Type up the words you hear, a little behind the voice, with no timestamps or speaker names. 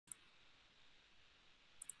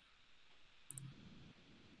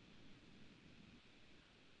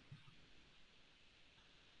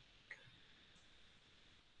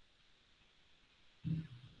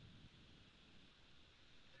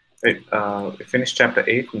Right, we finished chapter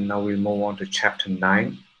 8, and now we'll move on to chapter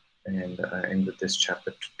 9 and end with this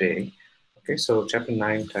chapter today. Okay, so chapter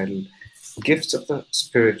 9 titled Gifts of the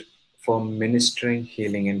Spirit for Ministering,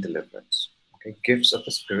 Healing, and Deliverance. Okay, Gifts of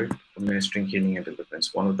the Spirit for Ministering, Healing, and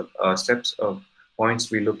Deliverance. One of the steps of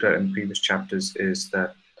points we looked at in previous chapters is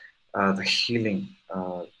that the healing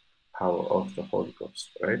power of the Holy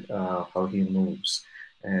Ghost, right? How he moves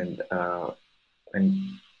and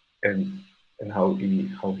and and and how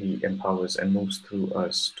he empowers and moves through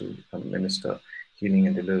us to minister healing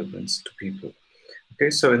and deliverance to people.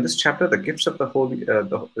 Okay, so in this chapter, the gifts of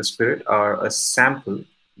the Spirit are a sample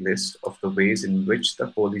list of the ways in which the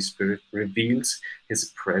Holy Spirit reveals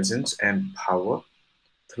His presence and power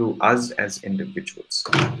through us as individuals.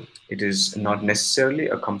 It is not necessarily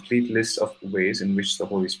a complete list of ways in which the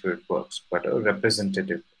Holy Spirit works, but a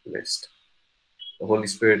representative list. The Holy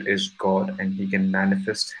Spirit is God and He can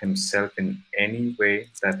manifest Himself in any way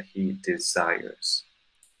that He desires.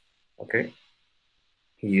 Okay?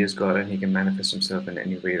 He is God and He can manifest Himself in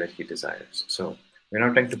any way that He desires. So we're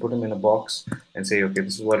not trying to put Him in a box and say, okay,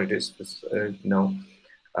 this is what it is. No,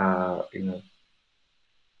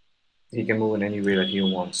 He can move in any way that He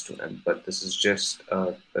wants to. But this is just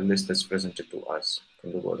a list that's presented to us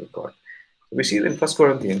from the Word of God. So we see it in 1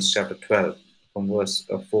 Corinthians chapter 12, from verse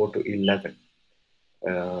 4 to 11.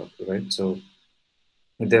 Right? So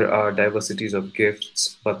there are diversities of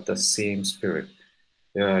gifts, but the same Spirit.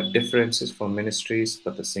 There are differences for ministries,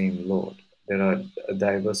 but the same Lord. There are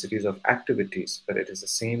diversities of activities, but it is the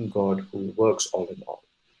same God who works all in all.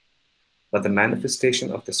 But the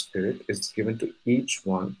manifestation of the Spirit is given to each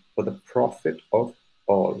one for the profit of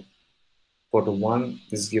all. For to one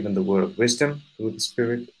is given the word of wisdom through the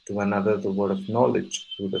Spirit, to another the word of knowledge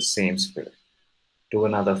through the same Spirit, to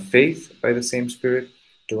another faith by the same Spirit,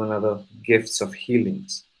 to another gifts of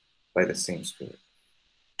healings by the same Spirit,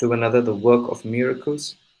 to another the work of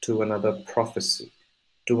miracles, to another prophecy,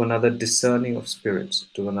 to another discerning of spirits,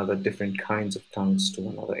 to another different kinds of tongues, to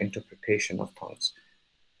another interpretation of tongues.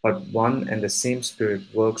 But one and the same Spirit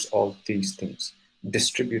works all these things,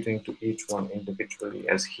 distributing to each one individually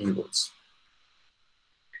as He wills.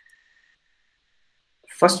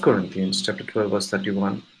 1 Corinthians chapter 12, verse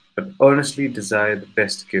 31, but earnestly desire the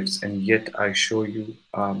best gifts, and yet I show you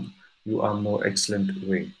you are more excellent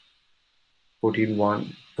way.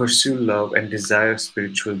 14:1, pursue love and desire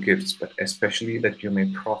spiritual gifts, but especially that you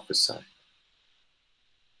may prophesy.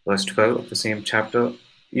 Verse 12 of the same chapter,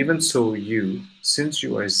 even so you, since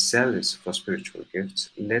you are zealous for spiritual gifts,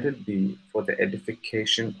 let it be for the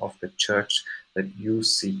edification of the church that you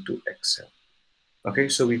seek to excel. Okay,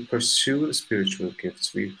 so we pursue the spiritual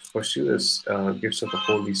gifts. We pursue the gifts of the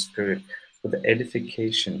Holy Spirit for the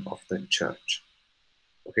edification of the church.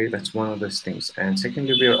 Okay, that's one of those things. And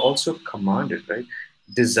secondly, we are also commanded, right?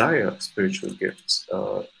 Desire spiritual gifts.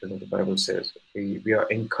 The Bible says we are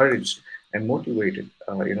encouraged and motivated,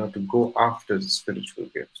 to go after the spiritual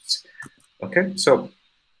gifts. Okay, so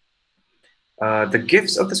the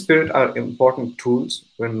gifts of the Spirit are important tools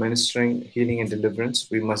when ministering healing and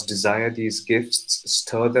deliverance. We must desire these gifts,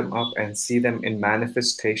 stir them up, and see them in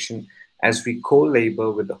manifestation as we co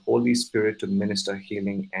labor with the Holy Spirit to minister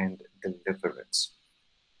healing and deliverance.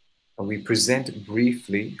 We present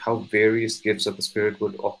briefly how various gifts of the Spirit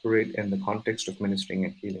would operate in the context of ministering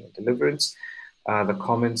and healing and deliverance. The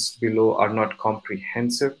comments below are not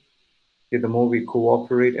comprehensive. The more we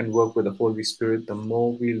cooperate and work with the Holy Spirit, the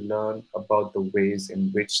more we learn about the ways in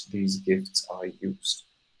which these gifts are used.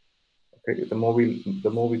 Okay, the more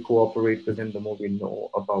we cooperate with Him, the more we know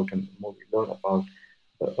about Him, the more we learn about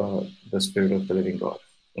the Spirit of the living God.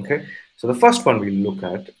 Okay, so the first one we look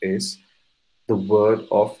at is the word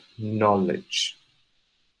of knowledge.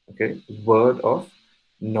 Okay, word of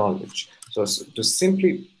knowledge. So to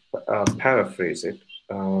simply paraphrase it.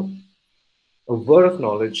 A word of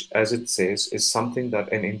knowledge, as it says, is something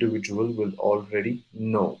that an individual will already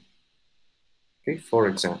know. Okay, for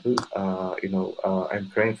example, I'm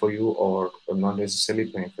praying for you, or I'm not necessarily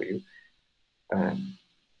praying for you. And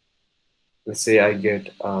let's say I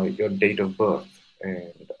get your date of birth,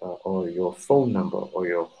 and or your phone number, or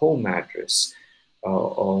your home address,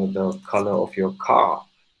 or the color of your car,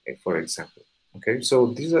 for example. Okay,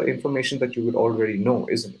 so these are information that you would already know,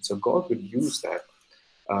 isn't it? So God would use that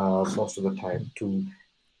most of the time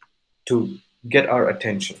to get our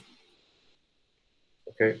attention.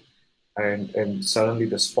 Okay, and suddenly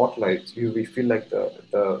the spotlight, we feel like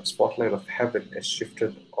the spotlight of heaven is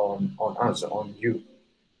shifted on us, on you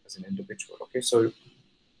as an individual. Okay, so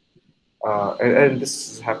and this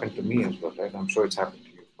has happened to me as well, right? I'm sure it's happened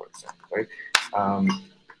to you, for example, right?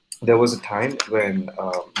 There was a time when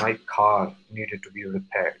my car needed to be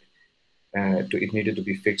repaired, it needed to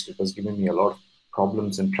be fixed. It was giving me a lot of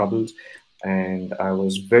problems and troubles, and I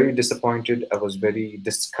was very disappointed. I was very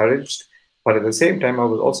discouraged, but at the same time, I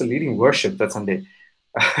was also leading worship that Sunday.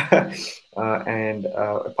 And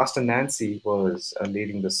Pastor Nancy was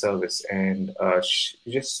leading the service, and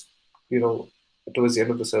she just, you know, towards the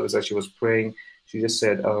end of the service, as she was praying, she just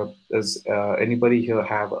said, "Does anybody here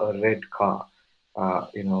have a red car?"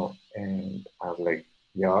 And I was like,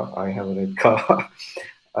 "Yeah, I have a red car."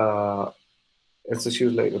 uh, and so she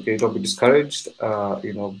was like, "Okay, don't be discouraged.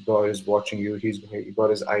 God is watching you. He got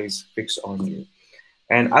his eyes fixed on you."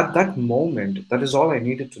 And at that moment, that is all I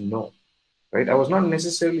needed to know, right? I was not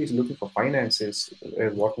necessarily looking for finances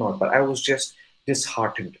and whatnot, but I was just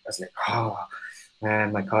disheartened. I was like, "Oh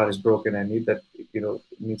man, my car is broken. I need that, it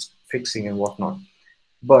needs fixing and whatnot."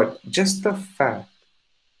 But just the fact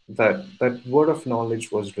that that word of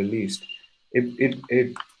knowledge was released,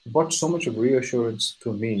 it brought so much of reassurance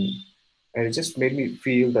to me, and it just made me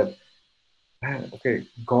feel that, man, okay,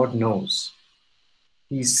 God knows,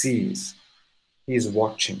 He sees, He is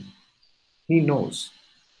watching, He knows,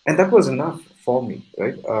 and that was enough for me,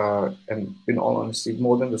 right? And in all honesty,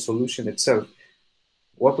 more than the solution itself,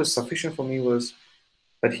 what was sufficient for me was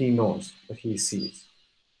that He knows, that He sees.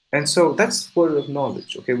 And so that's word of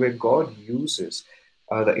knowledge, okay, where God uses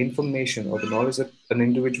the information or the knowledge that an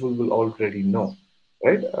individual will already know,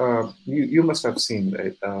 right? You must have seen,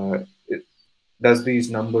 right? Does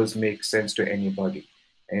these numbers make sense to anybody?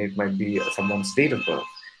 And it might be someone's date of birth,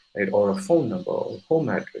 right? Or a phone number or home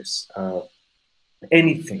address,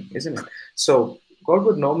 anything, isn't it? So God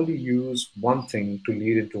would normally use one thing to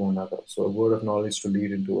lead into another. So a word of knowledge to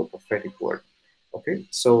lead into a prophetic word. Okay,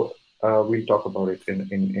 so we'll talk about it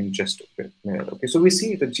in just a minute. Okay, so we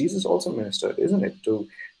see that Jesus also ministered, isn't it, to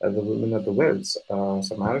the women at the wells,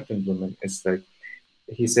 Samaritan women. It's like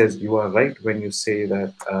he says, "You are right when you say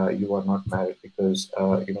that you are not married, because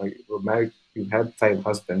you were married, you had 5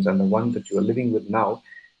 husbands, and the one that you are living with now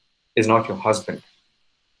is not your husband."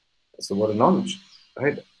 That's the word of knowledge,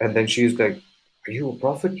 right? And then she's like, "Are you a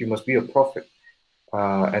prophet? You must be a prophet."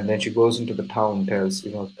 And then she goes into the town, tells,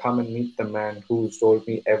 "Come and meet the man who's told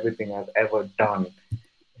me everything I've ever done."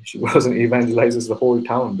 She goes and evangelizes the whole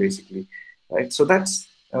town, basically, right? So that's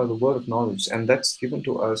the word of knowledge, and that's given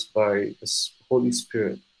to us by the Holy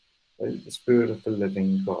Spirit, right? The Spirit of the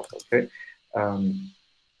living God, okay? Um,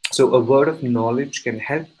 so, a word of knowledge can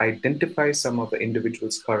help identify some of the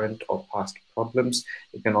individual's current or past problems.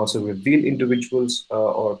 It can also reveal individuals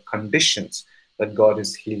or conditions that God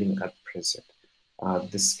is healing at present.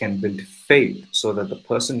 This can build faith so that the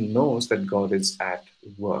person knows that God is at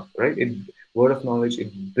work, right? Word of knowledge,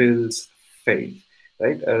 it builds faith,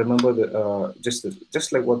 right? I remember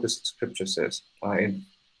just like what this scripture says in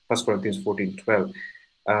 1 Corinthians 14:12,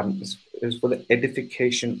 is for the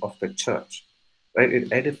edification of the church, right?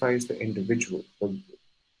 It edifies the individual.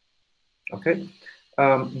 Okay.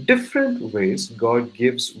 Different ways God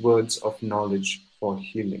gives words of knowledge for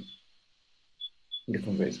healing.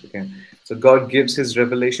 Different ways, okay. So God gives His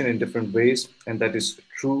revelation in different ways, and that is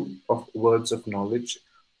true of words of knowledge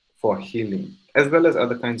for healing, as well as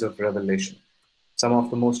other kinds of revelation. Some of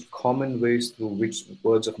the most common ways through which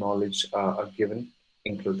words of knowledge are given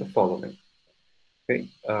include the following. Okay,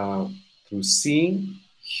 through seeing,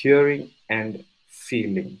 hearing, and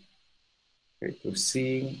feeling. Okay, through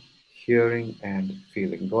seeing, hearing, and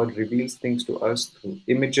feeling. God reveals things to us through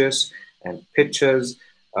images and pictures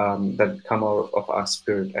that come out of our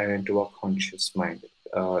spirit and into our conscious mind.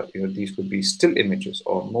 These could be still images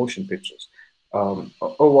or motion pictures,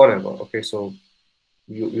 or whatever. Okay, so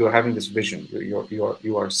you're having this vision.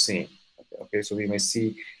 You are seeing. Okay, so we may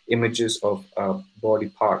see images of body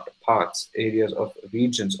parts, areas of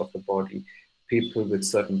regions of the body, people with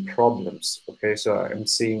certain problems. Okay, so I'm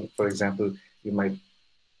seeing, for example, you might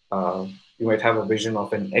uh, you might have a vision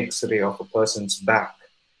of an X-ray of a person's back.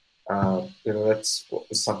 That's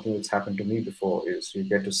something that's happened to me before. Is you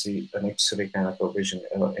get to see an X-ray kind of a vision,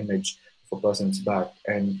 image of a person's back,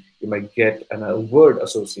 and you might get a word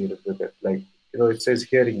associated with it. Like, it says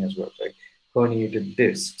hearing as well, like herniated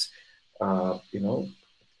discs, uh, you know,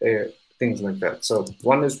 uh, things like that. So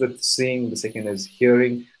one is with seeing, the second is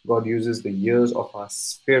hearing. God uses the ears of our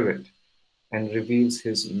spirit and reveals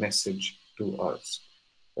His message to us.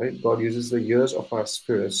 Right? God uses the ears of our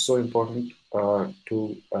spirit. It's so important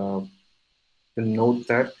to note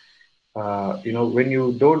that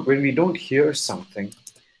when we don't hear something,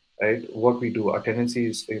 right? What we do, our tendency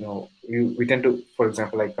is, we tend to, for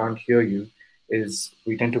example, "I can't hear you," is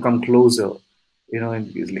we tend to come closer,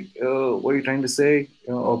 and it's like, "Oh, what are you trying to say?"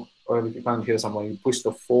 Or if you can't hear someone, you push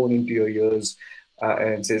the phone into your ears,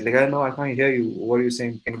 and says like, "I know I can't hear you. What are you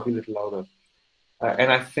saying? Can you be a little louder?"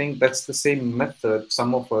 And I think that's the same method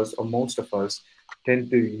some of us or most of us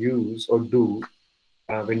tend to use or do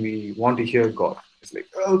when we want to hear God. It's like,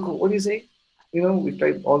 "Oh, what do you say?" You know, we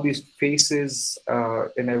type all these faces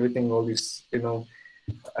and everything, all these,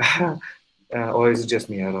 or is it just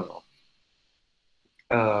me? I don't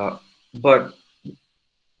know. But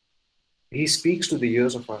He speaks to the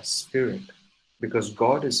ears of our spirit because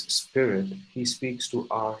God is spirit. He speaks to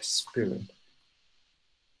our spirit.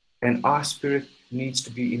 And our spirit needs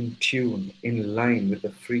to be in tune, in line with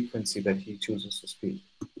the frequency that He chooses to speak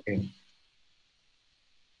in,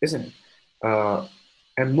 isn't it? Uh,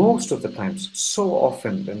 and most of the times, so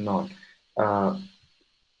often than not, uh,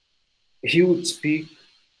 He would speak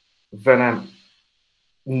when I'm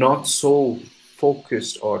not so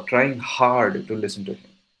focused or trying hard to listen to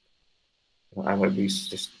Him. I might be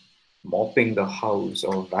just mopping the house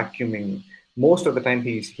or vacuuming. Most of the time,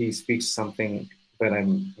 he speaks something when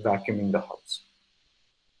I'm vacuuming the house.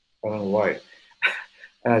 I don't know why.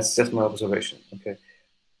 It's just my observation. Okay.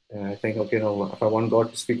 I think, okay, no, if I want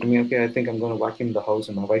God to speak to me, okay, I think I'm going to vacuum the house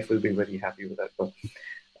and my wife will be very happy with that.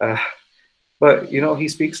 Uh, but He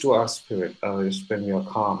speaks to our spirit just when we are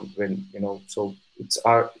calm, so it's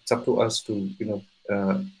up to us to,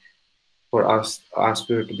 for us, our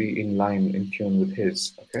spirit to be in line, in tune with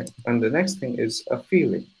His. Okay. And the next thing is a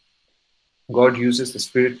feeling. God uses the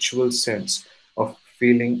spiritual sense of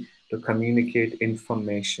feeling to communicate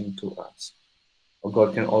information to us. Or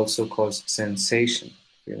God can also cause sensation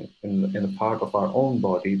in a part of our own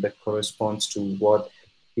body that corresponds to what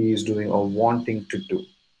He is doing or wanting to do.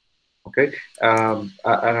 Okay, and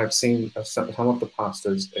I've seen some of the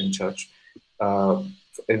pastors in church. Uh,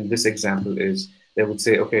 in this example, is they would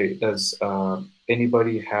say, "Okay, does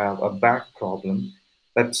anybody have a back problem?"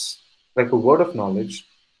 That's like a word of knowledge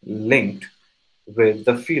linked with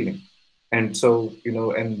the feeling. And so,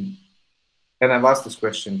 and I've asked this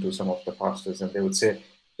question to some of the pastors, and they would say,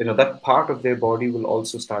 that part of their body will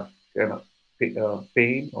also start,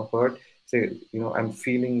 pain or hurt. Say, I'm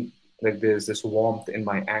feeling like there's this warmth in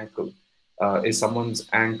my ankle. Is someone's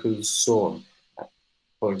ankle sore,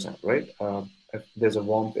 for example, right? If there's a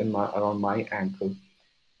warmth in my around my ankle,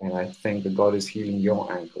 and I think that God is healing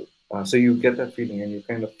your ankle. So you get that feeling, and you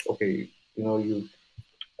kind of, okay,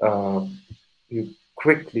 uh, you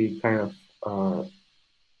quickly kind of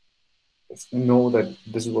know that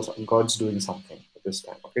this is what God's doing something at this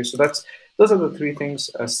time. Okay, so those are the three things: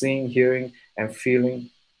 seeing, hearing, and feeling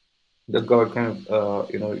that God kind of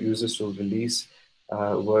uses to release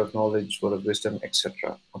word of knowledge, word of wisdom,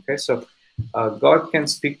 etc. Okay, so God can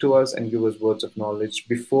speak to us and give us words of knowledge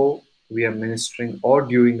before we are ministering or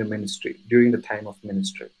during the ministry, during the time of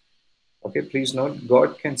ministry. Okay, please note,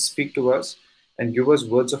 God can speak to us and give us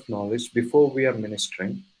words of knowledge before we are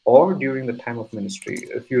ministering or during the time of ministry.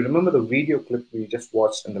 If you remember the video clip we just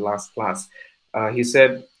watched in the last class, he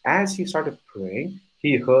said as he started praying,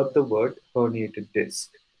 he heard the word herniated disc,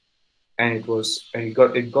 and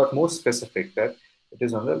it got more specific that it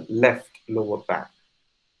is on the left lower back.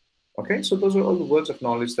 Okay, so those are all the words of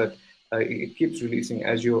knowledge that it keeps releasing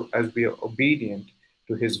as we are obedient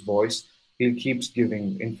to His voice. He keeps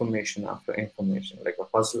giving information after information, like a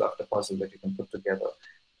puzzle after puzzle that you can put together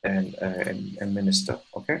and minister.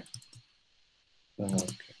 Okay, okay.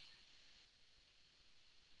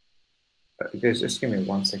 Guys, just give me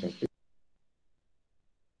 1 second, please.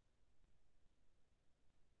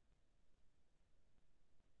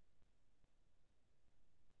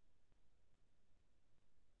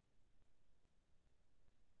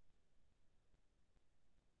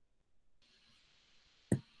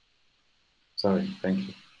 Sorry, thank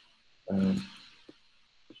you. Um,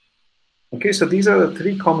 Okay, so these are the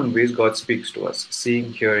three common ways God speaks to us: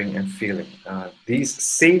 seeing, hearing, and feeling. These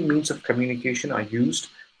same means of communication are used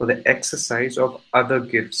for the exercise of other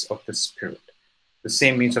gifts of the Spirit. The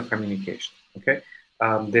same means of communication. Okay,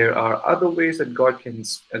 there are other ways that God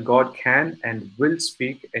can and will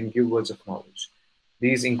speak and give words of knowledge.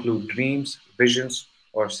 These include dreams, visions,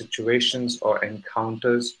 or situations or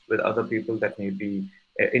encounters with other people that may be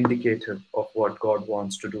indicative of what God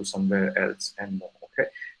wants to do somewhere else and more. Okay,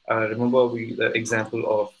 remember the example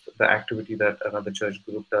of the activity that another church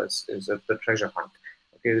group does is the treasure hunt.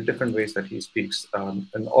 Okay, the different ways that he speaks,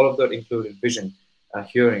 and all of that included vision,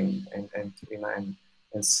 hearing,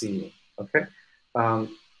 and seeing. Okay,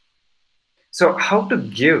 um, so how to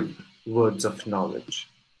give words of knowledge?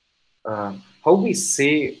 How we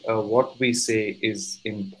say what we say is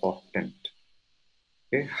important.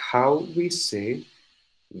 Okay, how we say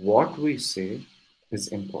what we say is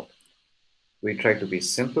important. We try to be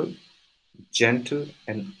simple, gentle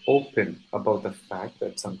and open about the fact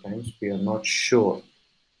that sometimes we are not sure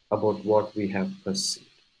about what we have perceived.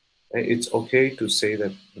 It's okay to say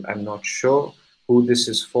that I'm not sure who this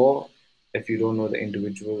is for. If you don't know the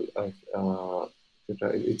individual,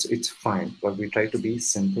 it's fine. But we try to be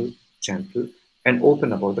simple, gentle, and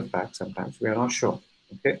open about the fact. Sometimes we are not sure.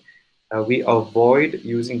 Okay, we avoid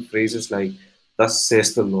using phrases like "Thus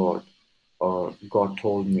says the Lord" or "God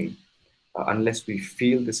told me," unless we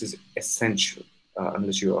feel this is essential.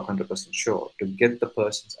 Unless you are 100% sure to get the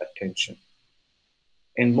person's attention.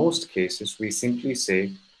 In most cases, we simply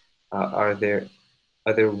say, are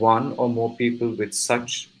there one or more people with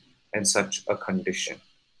such and such a condition?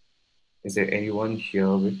 Is there anyone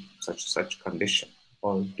here with such condition?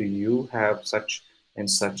 Or do you have such and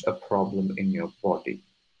such a problem in your body?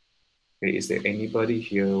 Okay, is there anybody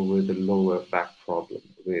here with a lower back problem,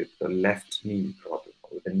 with a left knee problem,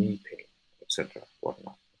 with a knee pain, etc.,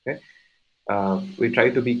 whatnot? Okay, we try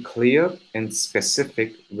to be clear and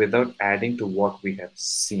specific without adding to what we have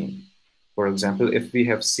seen. For example, if we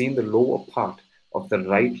have seen the lower part of the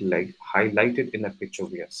right leg highlighted in a picture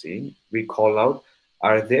we are seeing, we call out,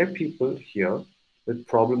 are there people here with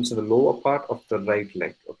problems in the lower part of the right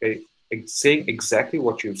leg? Okay, saying exactly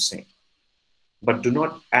what you've seen, but do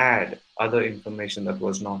not add other information that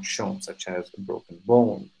was not shown, such as a broken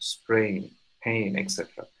bone, sprain, pain,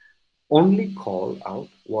 etc. Only call out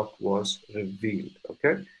what was revealed.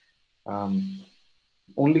 Okay, um,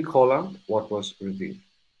 only call out what was revealed.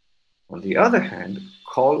 On the other hand,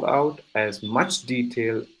 call out as much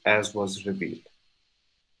detail as was revealed.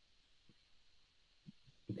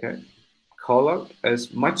 Okay, call out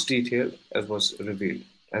as much detail as was revealed,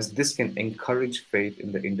 as this can encourage faith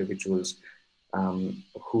in the individuals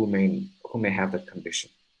who may have that condition.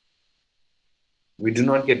 We do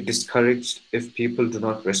not get discouraged if people do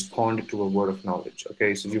not respond to a word of knowledge.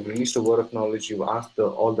 Okay, so you've released a word of knowledge, you've asked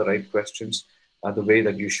all the right questions, the way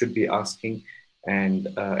that you should be asking, and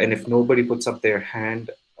if nobody puts up their hand,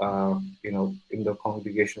 in the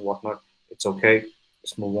congregation, whatnot, it's okay.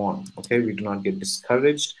 Just move on. Okay, we do not get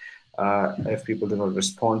discouraged if people do not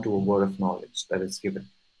respond to a word of knowledge that is given.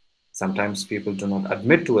 Sometimes people do not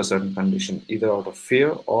admit to a certain condition, either out of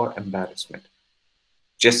fear or embarrassment.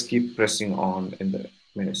 Just keep pressing on in the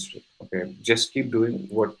ministry. Okay, just keep doing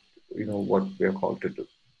what we are called to do.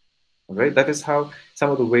 All right, that is how some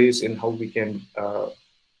of the ways in how we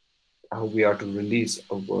are to release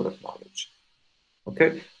a word of knowledge.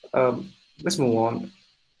 Okay, let's move on.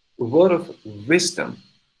 Word of wisdom.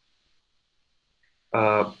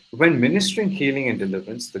 When ministering healing and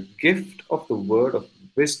deliverance, the gift of the word of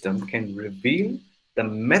wisdom can reveal the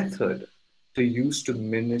method to use to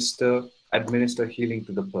administer healing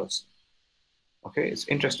to the person. Okay, it's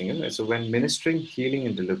interesting, isn't it? So when ministering healing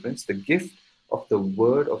and deliverance, the gift of the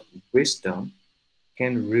word of wisdom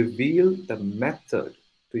can reveal the method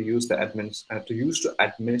to use to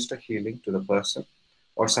administer healing to the person,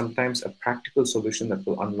 or sometimes a practical solution that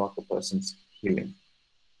will unlock a person's healing.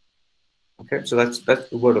 Okay, so that's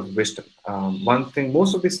the word of wisdom. One thing,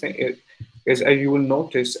 most of this thing is you will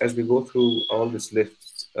notice as we go through all this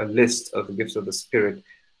list of the gifts of the Spirit,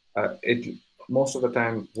 it most of the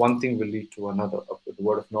time one thing will lead to another. The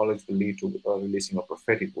word of knowledge will lead to releasing a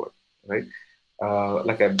prophetic word, right?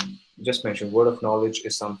 Like I just mentioned, word of knowledge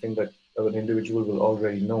is something that an individual will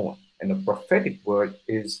already know, and a prophetic word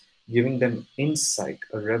is giving them insight,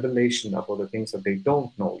 a revelation about the things that they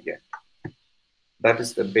don't know yet. That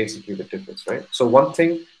is basically the difference, right? So one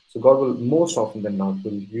thing, so God will most often than not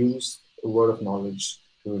will use a word of knowledge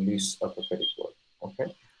to release a prophetic word.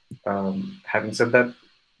 Okay. Having said that,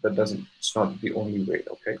 that doesn't. It's not the only way.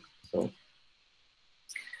 Okay. So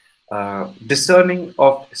discerning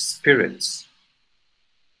of spirits.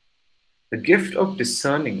 The gift of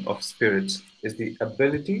discerning of spirits is the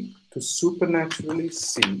ability to supernaturally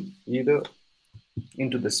see either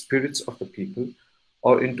into the spirits of the people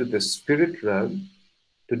or into the spirit realm,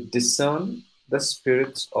 to discern the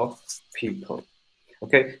spirits of people.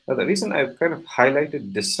 Okay, now the reason I've kind of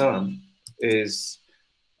highlighted discern is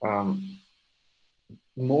um,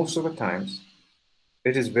 most of the times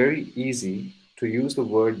it is very easy to use the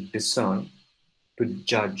word discern to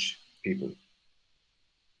judge people.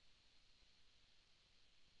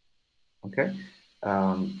 Okay,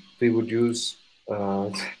 we would use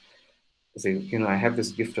say, I have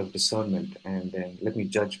this gift of discernment, and then let me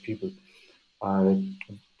judge people. Uh,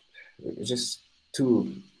 it's just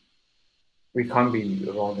too we can't be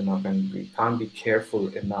wrong enough, and we can't be careful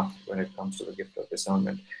enough when it comes to the gift of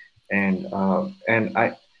discernment. And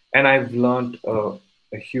I've learned a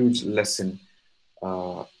huge lesson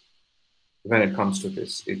uh, when it comes to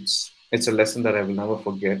this. It's a lesson that I will never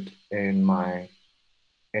forget in my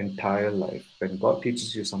entire life. When God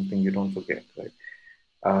teaches you something, you don't forget, right?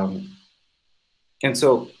 Um, and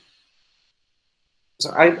so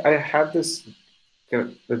I have this,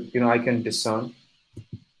 I can discern,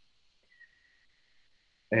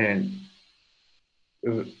 and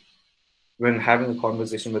when having a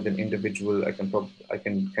conversation with an individual, I can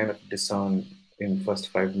kind of discern in first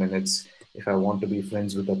 5 minutes if I want to be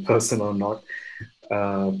friends with that person or not.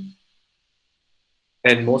 Uh,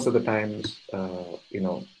 and most of the times, I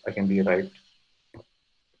can be right.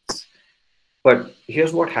 But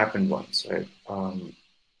here's what happened once, right?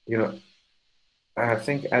 You know, I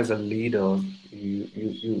think as a leader,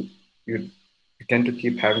 you tend to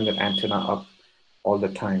keep having that antenna up all the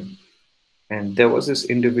time. And there was this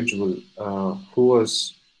individual who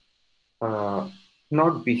was uh,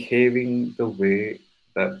 not behaving the way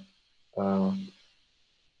that uh,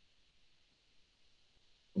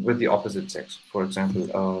 with the opposite sex. For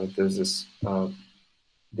example, there's this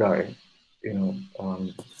guy, in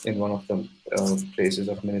one of the places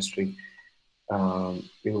of ministry.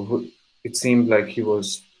 It seemed like he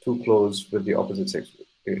was too close with the opposite sex,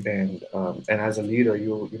 and as a leader,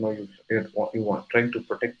 you want trying to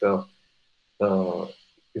protect the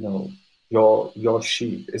you know your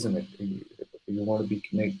sheep, isn't it? You want to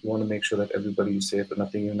you want to make sure that everybody is safe and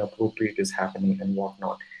nothing inappropriate is happening and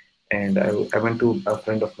whatnot. And I went to a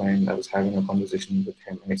friend of mine. I was having a conversation with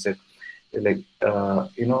him, and he said, like,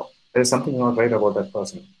 there's something not right about that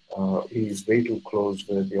person. He's way too close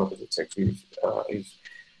with the opposite sex.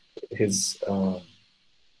 His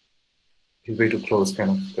he's way too close,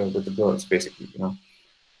 kind of, with the girls, basically,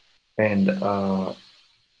 and uh,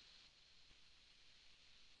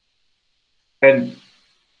 and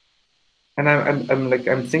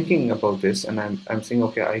I'm thinking about this, and I'm saying,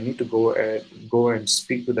 okay, I need to go and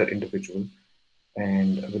speak with that individual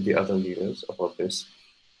and with the other leaders about this.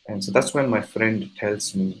 And so that's when my friend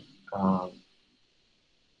tells me, um,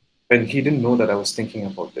 and he didn't know that I was thinking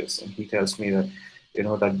about this, and he tells me that,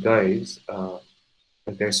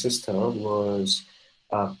 that their sister was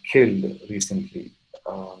killed recently,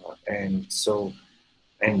 and so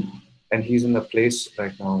and and he's in a place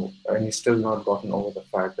right now, and he's still not gotten over the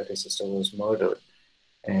fact that his sister was murdered.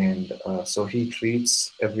 And so he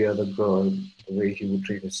treats every other girl the way he would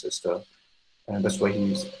treat his sister, and that's why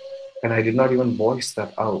he's. And I did not even voice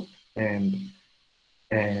that out, and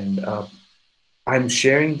I'm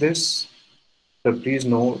sharing this, but please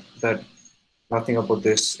know that nothing about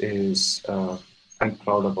this is I'm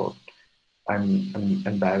proud about. I'm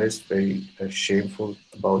embarrassed, very shameful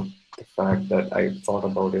about the fact that I thought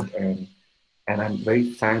about it, and I'm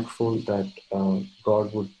very thankful that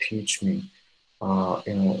God would teach me, a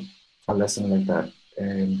lesson like that,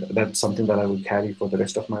 and that's something that I will carry for the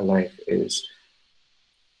rest of my life. Is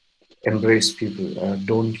embrace people.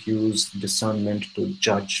 Don't use discernment to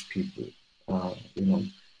judge people. Uh, you know,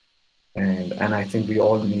 and I think we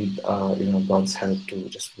all need God's help to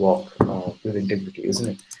just walk with integrity, isn't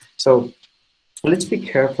it? So let's be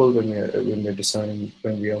careful when we're discerning,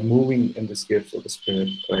 when we are moving in this gifts of the Spirit,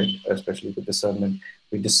 right? Especially with discernment,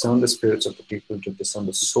 we discern the spirits of the people, to discern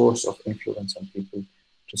the source of influence on people,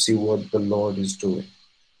 to see what the Lord is doing,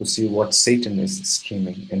 to see what Satan is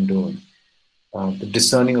scheming and doing. The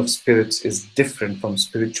discerning of spirits is different from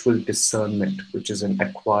spiritual discernment, which is an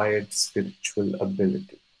acquired spiritual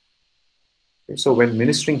ability. Okay, so when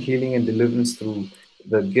ministering healing and deliverance through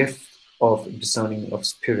the gift of discerning of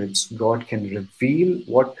spirits, God can reveal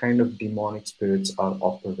what kind of demonic spirits are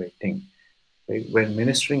operating. Okay? When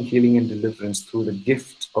ministering healing and deliverance through the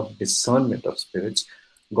gift of discernment of spirits,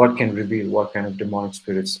 God can reveal what kind of demonic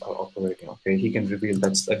spirits are operating. Okay, He can reveal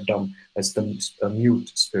that's a dumb, that's the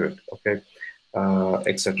mute spirit. Okay,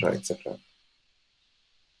 etc., etc.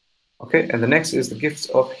 Okay, and the next is the gifts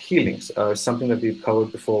of healings. Something that we've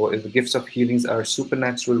covered before is the gifts of healings are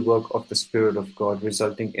supernatural work of the Spirit of God,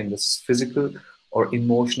 resulting in the physical or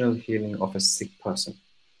emotional healing of a sick person.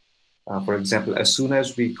 For example, as soon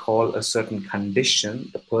as we call a certain condition,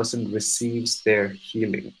 the person receives their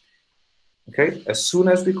healing. Okay, as soon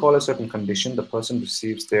as we call a certain condition, the person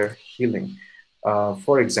receives their healing.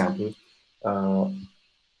 For example,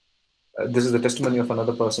 uh, this is the testimony of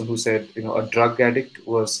another person who said, a drug addict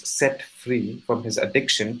was set free from his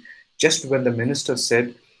addiction just when the minister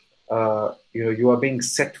said, you are being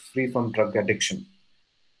set free from drug addiction.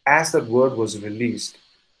 As that word was released,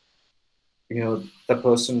 the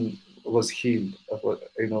person was healed,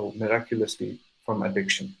 miraculously from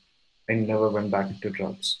addiction, and never went back into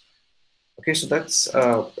drugs. Okay, so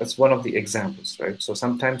that's one of the examples, right? So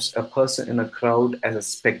sometimes a person in a crowd as a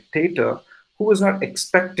spectator who was not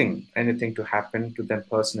expecting anything to happen to them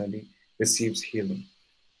personally receives healing.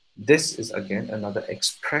 This is again another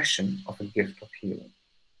expression of a gift of healing.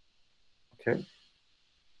 Okay,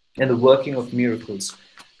 and the working of miracles.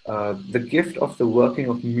 The gift of the working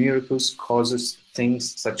of miracles causes things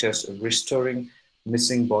such as restoring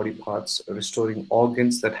missing body parts, restoring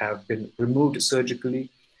organs that have been removed surgically,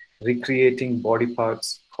 recreating body parts,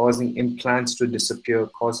 causing implants to disappear,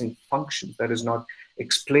 causing function that is not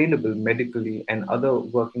explainable medically, and other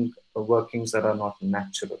workings that are not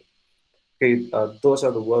natural. Okay, those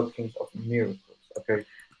are the workings of miracles. Okay,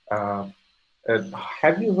 uh,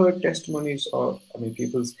 have you heard testimonies of, I mean,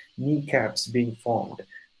 people's kneecaps being formed?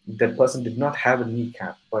 That person did not have a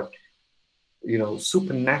kneecap, but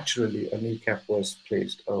supernaturally a kneecap was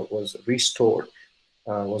placed, was restored,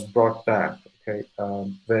 was brought back. Okay,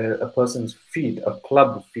 where a person's feet, a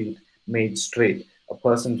club feet, made straight. A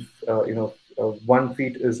person's, one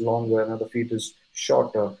feet is longer, another feet is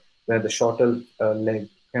shorter, where the shorter leg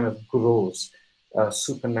kind of grows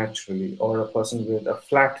supernaturally, or a person with a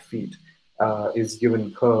flat feet is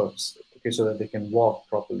given curves, okay, so that they can walk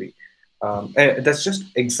properly. And that's just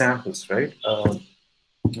examples, right?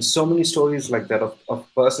 So many stories like that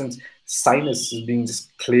of persons' sinus being just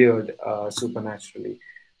cleared supernaturally,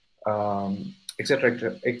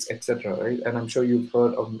 etc., etc., right? And I'm sure you've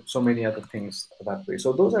heard of so many other things that way.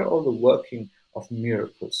 So those are all the working of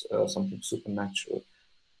miracles, something supernatural,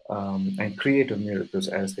 and creative miracles,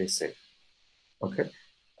 as they say. Okay.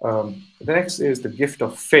 The next is the gift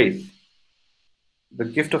of faith. The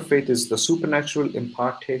gift of faith is the supernatural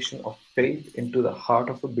impartation of faith into the heart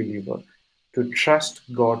of a believer to trust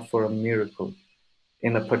God for a miracle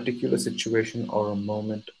in a particular situation or a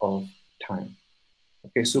moment of time.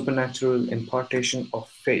 Okay, supernatural impartation of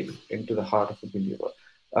faith into the heart of a believer.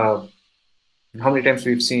 Uh, how many times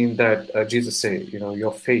we've seen that Jesus say,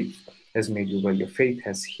 your faith has made you well, your faith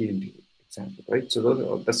has healed you, example, right?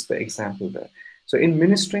 So that's the example there. So in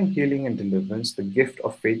ministering healing and deliverance, the gift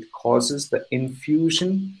of faith causes the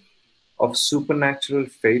infusion of supernatural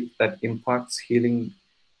faith that imparts healing,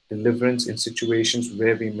 deliverance in situations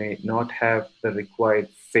where we may not have the required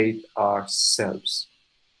faith ourselves.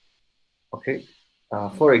 Okay.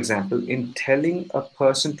 For example, in telling a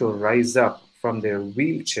person to rise up from their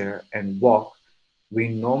wheelchair and walk, we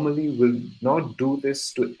normally will not do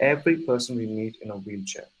this to every person we meet in a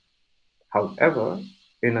wheelchair. However,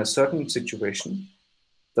 in a certain situation,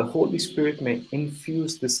 the Holy Spirit may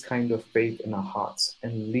infuse this kind of faith in our hearts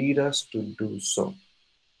and lead us to do so.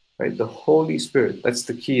 Right? The Holy Spirit, that's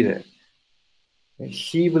the key there.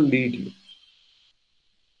 He will lead you.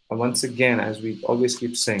 And once again, as we always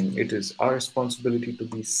keep saying, it is our responsibility to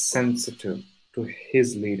be sensitive to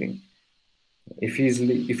His leading. If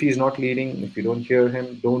he's not leading, if you don't hear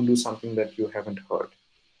Him, don't do something that you haven't heard.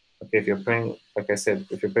 Okay, if you're praying, like I said,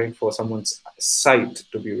 if you're praying for someone's sight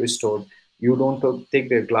to be restored, you don't take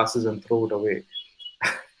their glasses and throw it away,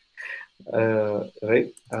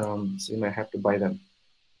 right? So you might have to buy them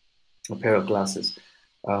a pair of glasses.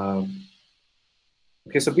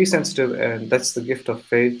 Okay, so be sensitive, and that's the gift of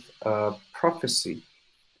faith. Prophecy.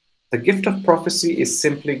 The gift of prophecy is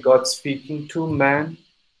simply God speaking to man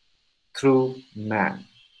through man.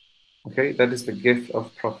 Okay, that is the gift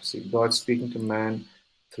of prophecy. God speaking to man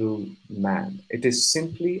through man. It is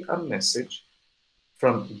simply a message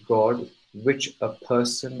from God which a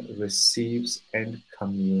person receives and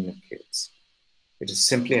communicates. It is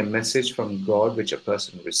simply a message from God which a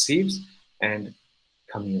person receives and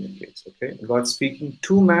communicates. Okay, God speaking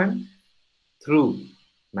to man through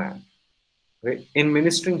man. Right? In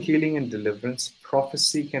ministering healing and deliverance,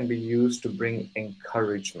 prophecy can be used to bring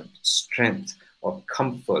encouragement, strength, or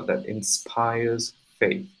comfort that inspires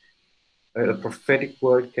faith. Right? A prophetic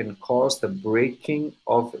word can cause the breaking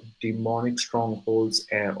of demonic strongholds,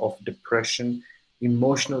 of depression,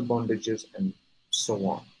 emotional bondages, and so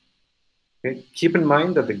on. Okay? Keep in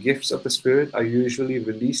mind that the gifts of the Spirit are usually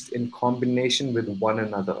released in combination with one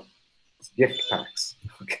another. It's gift packs.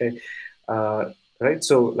 Okay. Uh, right.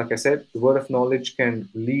 So, like I said, the word of knowledge can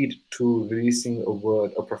lead to releasing a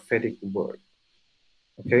word, a prophetic word.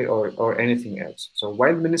 Okay, or anything else. So,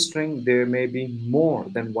 while ministering, there may be more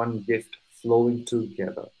than one gift flowing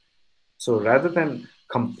together. So, rather than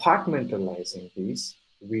compartmentalizing these,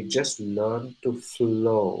 we just learn to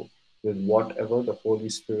flow with whatever the Holy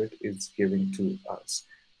Spirit is giving to us.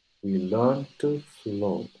 We learn to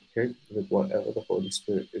flow, okay, with whatever the Holy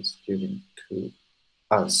Spirit is giving to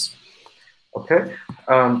us. Okay,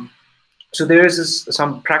 so there is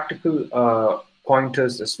some practical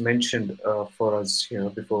pointers that's mentioned for us here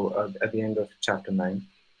before at the end of chapter 9.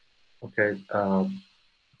 Okay,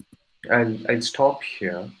 I'll stop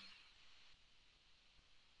here.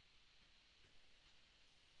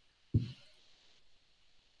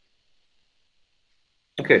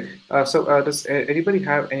 Okay. Does anybody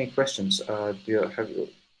have any questions? Have you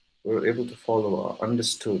were able to follow or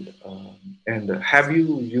understood? And have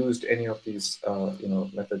you used any of these,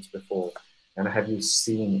 methods before? And have you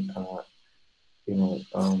seen,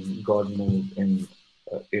 God move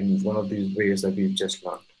in one of these ways that we've just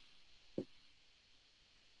learned?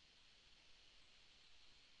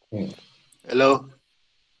 Hmm. Hello.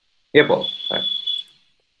 Yeah, Paul. Hi.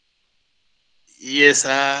 Yes,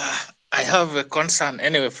 I have a concern.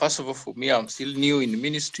 Anyway, first of all, for me, I'm still new in the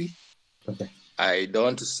ministry. Okay. I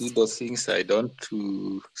don't see those things. I don't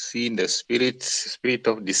see in the spirit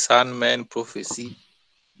of discernment, prophecy.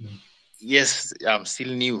 Yes, I'm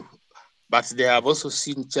still new, but there I've also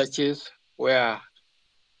seen churches where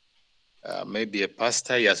maybe a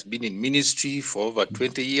pastor he has been in ministry for over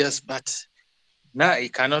 20 years, but now he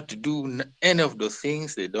cannot do any of those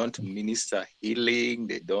things. They don't minister healing.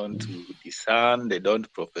 They don't discern. They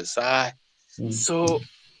don't prophesy. Mm. So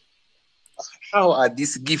how are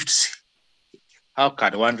these gifts? How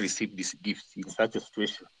can one receive these gifts in such a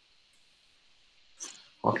situation?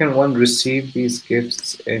 How can one receive these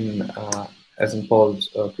gifts as in Paul's?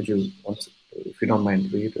 Could you, if you don't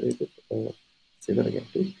mind, reiterate it? Say that again,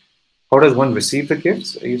 please. How does one receive the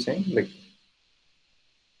gifts? Are you saying like?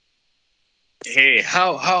 Hey,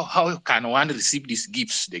 how can one receive these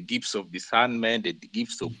gifts? The gifts of discernment, the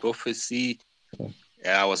gifts of prophecy.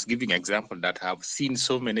 I was giving example that I've seen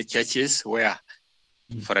so many churches where,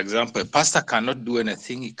 for example, a pastor cannot do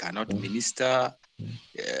anything. He cannot minister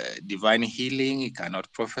divine healing. He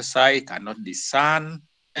cannot prophesy. He cannot discern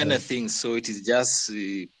Yeah, anything. So it is just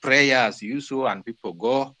prayer as usual, and people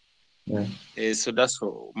go. yeah, So that's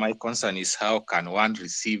what my concern is: how can one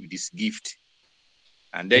receive this gift?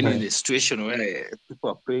 And then in right. a situation where people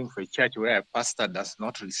are praying for a church where a pastor does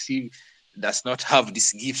not have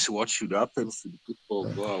these gifts, what should happen? Should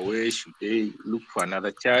people go away? Should they look for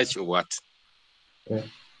another church or what? Yeah.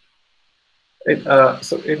 If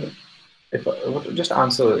I were to just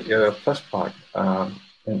answer your first part,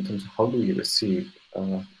 in terms of how do you receive,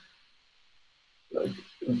 like,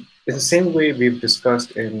 it's the same way we've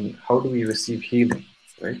discussed in how do we receive healing,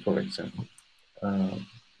 right? For example,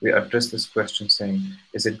 we address this question saying,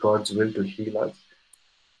 is it God's will to heal us?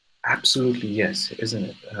 Absolutely yes, isn't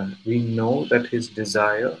it? We know that His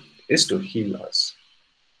desire is to heal us.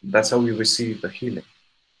 That's how we receive the healing.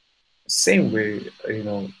 Same way,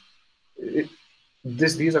 it,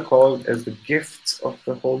 these are called as the gifts of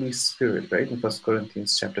the Holy Spirit, right? In First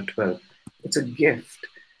Corinthians chapter 12, it's a gift.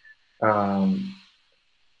 Um,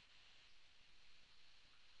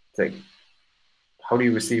 it's like, how do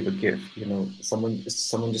you receive a gift? Someone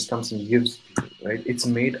just comes and gives you, right? It's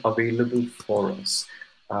made available for us.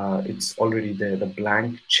 It's already there. The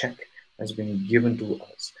blank check has been given to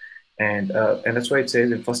us, and that's why it says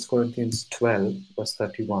in First Corinthians 12, verse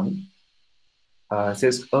 31, it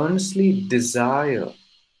says, "Earnestly desire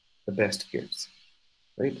the best gifts,"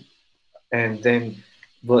 right? And then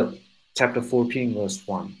verse, chapter 14, verse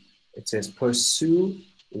 1, it says, "Pursue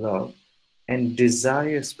love and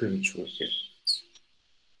desire spiritual gifts."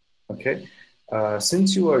 Okay?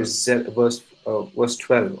 Since you are verse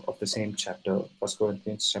 12 of the same chapter, First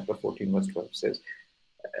Corinthians chapter 14, verse 12 says,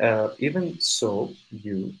 even so,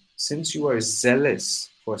 since you are zealous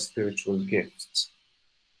for spiritual gifts.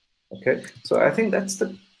 Okay? So I think that's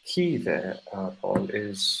the key there, Paul,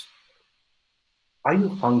 is, are you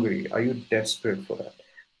hungry? Are you desperate for that?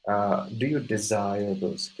 Do you desire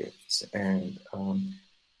those gifts? And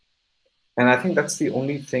I think that's the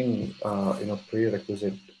only thing,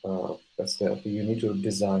 prerequisite, that's there. You need to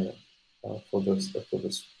desire for the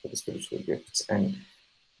spiritual gifts, and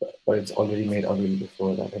but it's already made available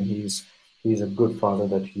for that. And he's a good father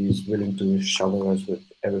that he's willing to shower us with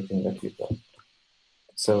everything that we've got.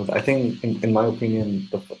 So I think, in my opinion,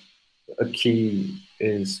 a key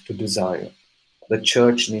is to desire. The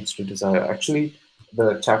church needs to desire. Actually,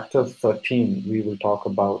 the chapter 13, we will talk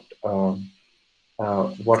about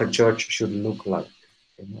what a church should look like.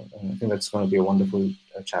 And I think that's going to be a wonderful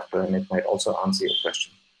chapter, and it might also answer your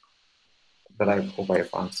question. But I hope I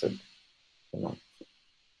have answered. You know.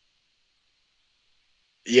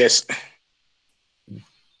 Yes.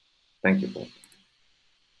 Thank you, Paul.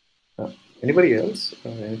 Uh, Anybody else?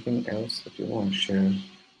 Anything else that you want to share?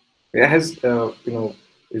 Yeah,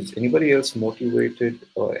 is anybody else motivated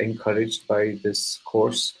or encouraged by this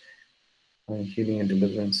course on healing and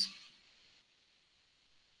deliverance?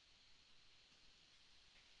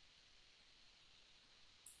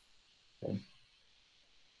 Okay.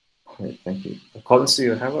 All right, thank you. Collins, do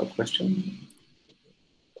you have a question?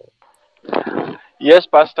 Yes,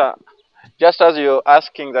 Pastor. Just as you're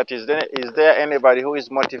asking that, is there anybody who is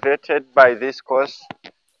motivated by this course?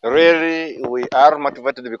 Really, we are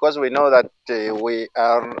motivated because we know that we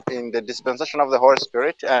are in the dispensation of the Holy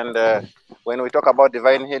Spirit, and when we talk about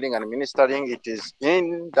divine healing and ministering, it is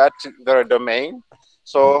in that very domain.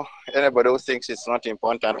 So anybody who thinks it's not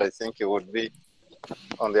important, I think it would be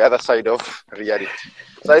on the other side of reality.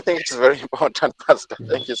 So I think it's very important, Pastor.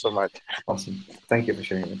 Thank you so much. Awesome. Thank you for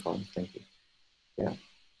sharing the comments. Thank you. Yeah.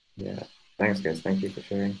 Yeah. Thanks, guys. Thank you for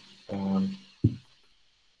sharing.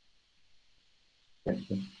 Yeah.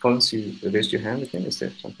 Collins, you raised your hand again. Is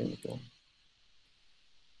there something that you want?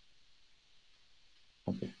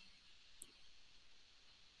 Okay.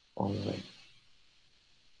 All right.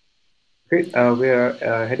 Great. We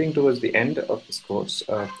are heading towards the end of this course,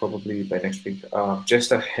 probably by next week.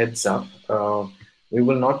 Just a heads up, we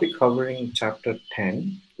will not be covering chapter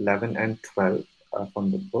 10, 11, and 12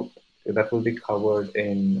 from the book. That will be covered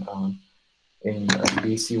in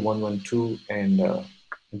BC112 and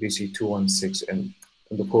BC216, and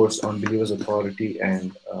the course on believers' authority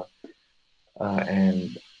and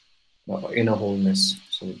inner wholeness.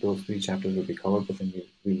 So those three chapters will be covered, but then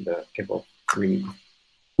we'll tip off.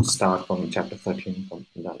 We'll start from chapter 13 from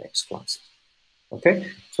the next class. Okay,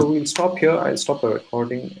 so we'll stop here. I'll stop the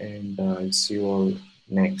recording and I'll see you all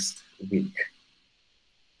next week.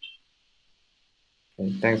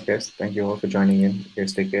 Okay, thanks, guys. Thank you all for joining in. You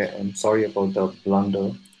guys take care. I'm sorry about the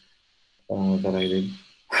blunder that I did.